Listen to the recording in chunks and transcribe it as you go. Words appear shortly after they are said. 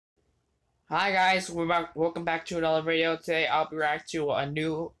Hi guys, we're back. Welcome back to another video. Today I'll be reacting to a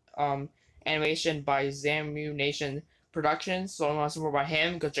new animation by Zamination Production. So if you want to support by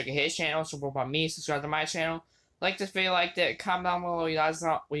him, go check out his channel. Support by me, subscribe to my channel. Like this video, like it, comment down below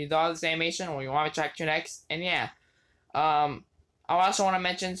what you thought of this animation, or what you want me to check to next. And yeah, I also want to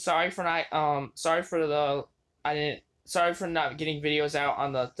mention sorry for not getting videos out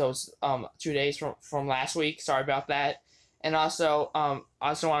on those 2 days from last week. Sorry about that. And also, I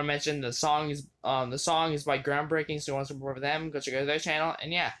also want to mention the song is by Groundbreaking, so if you want to support them, go check out their channel.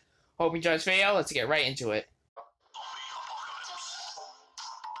 And yeah, hope you enjoyed this video. Let's get right into it.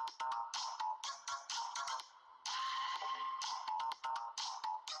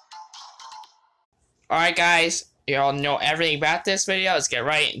 Alright guys, you all know everything about this video. Let's get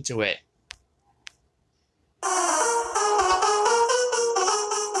right into it.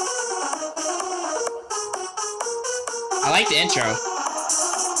 I like the intro.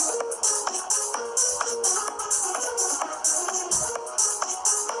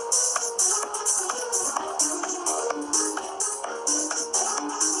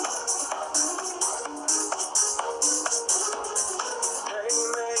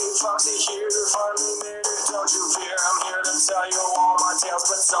 Foxy here, finally made it, don't you fear. I'm here to tell you all my tales,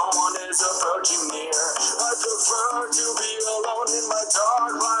 but someone is approaching near. I prefer to be alone in my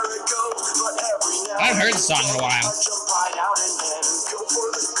dark pirate cove, but every now I haven't heard the song in a while. It's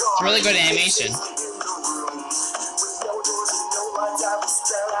a really good animation.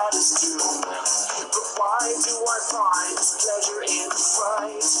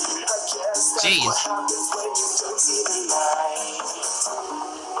 Jeez.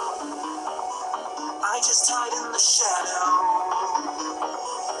 I just hide in the shadow.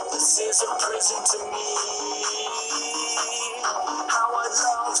 This is a prison to me. How I'd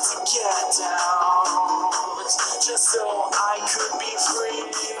love to get down, just so I could be free.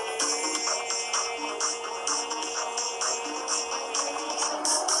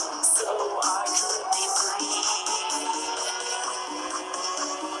 So I could be free.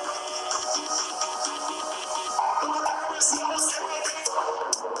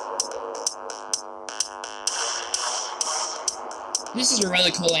 This is a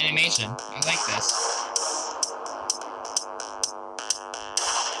really cool animation. I like this.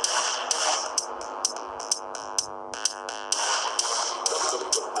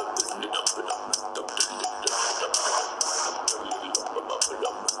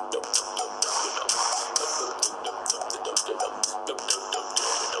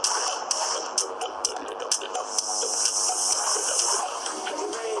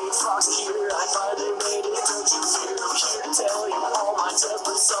 Foxy here, I finally made it, don't you fear. I'm here to tell you all my tales,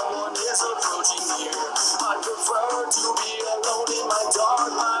 but someone is approaching here. I prefer to be alone in my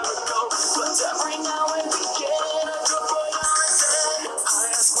dark pirate cove, but every now and again I drop right on a dead. I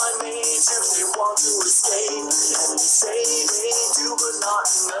ask my mates if they want to escape, and they say they do, but not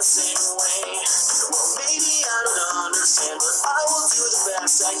in the same way. Well, maybe I don't understand, but I will do the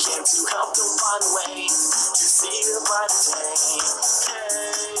best I can to help them find a way to see the bright day.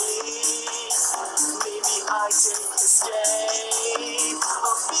 I take escape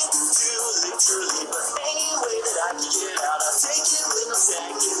a bit too literally, but any way that I can get out, I'll take it with no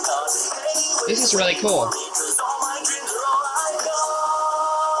second thought. This is really cool. Because all my dreams are all I got.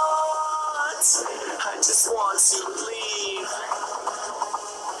 I just want to leave.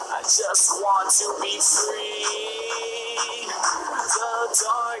 I just want to be free. The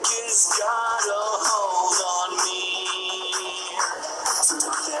dark has got a hold on me, so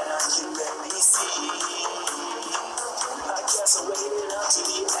dark that I can barely see. So waiting up to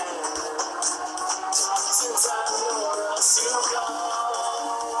the end. Since I have nowhere else to go,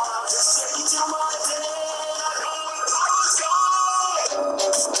 I'll just take you to my den.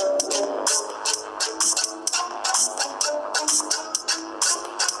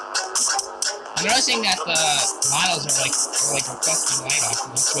 I'm noticing that the models are like reflecting light off.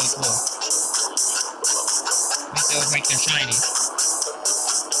 It looks really cool. Makes it look like they're shiny.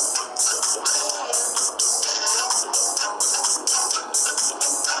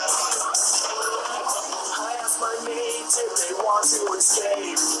 If they want to escape,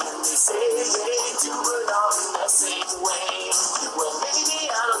 and they say they do, but not in the same way. Well, maybe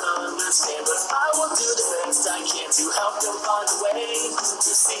I don't understand, but I will do the best I can to help them find a way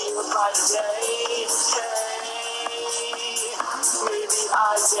to see the brighter day. Hey, maybe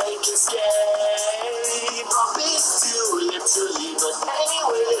I take escape a bit too literally, but any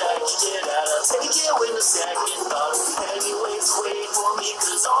way that I can get out, I'll take it with a second thought. Anyways, wait for me,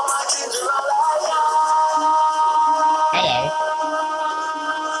 cause all my dreams are all I got. Hello.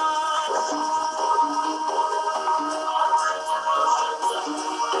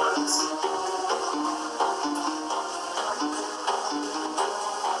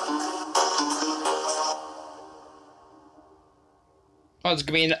 Oh, it's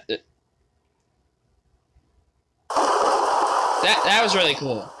gonna be that was really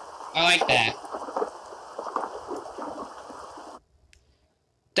cool. I like that.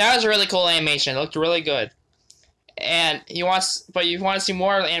 That was a really cool animation. It looked really good. And but you want to see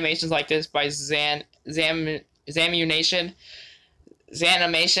more animations like this by Zamination.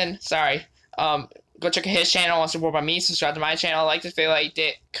 Sorry. Go check out his channel, want to support by me, subscribe to my channel, like this video, like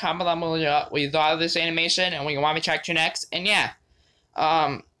it, comment down below what you thought of this animation, and what you want me to check to next, and yeah.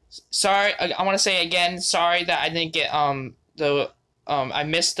 Sorry, I want to say again, sorry that I didn't get, I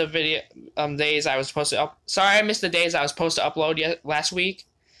missed the video, days I was supposed to sorry I missed the days I was supposed to upload last week,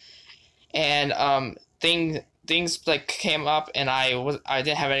 and, things like came up, and I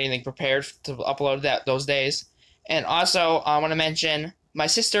didn't have anything prepared to upload those days, and also, I want to mention, my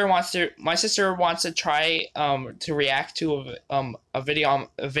sister wants to try to react to a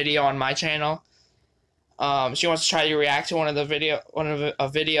video on my channel. She wants to try to react to a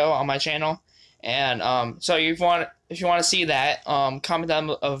video on my channel, and so if you want to see that, comment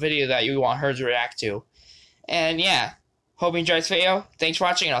down a video that you want her to react to, and yeah, hope you enjoyed this video. Thanks for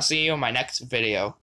watching, and I'll see you in my next video.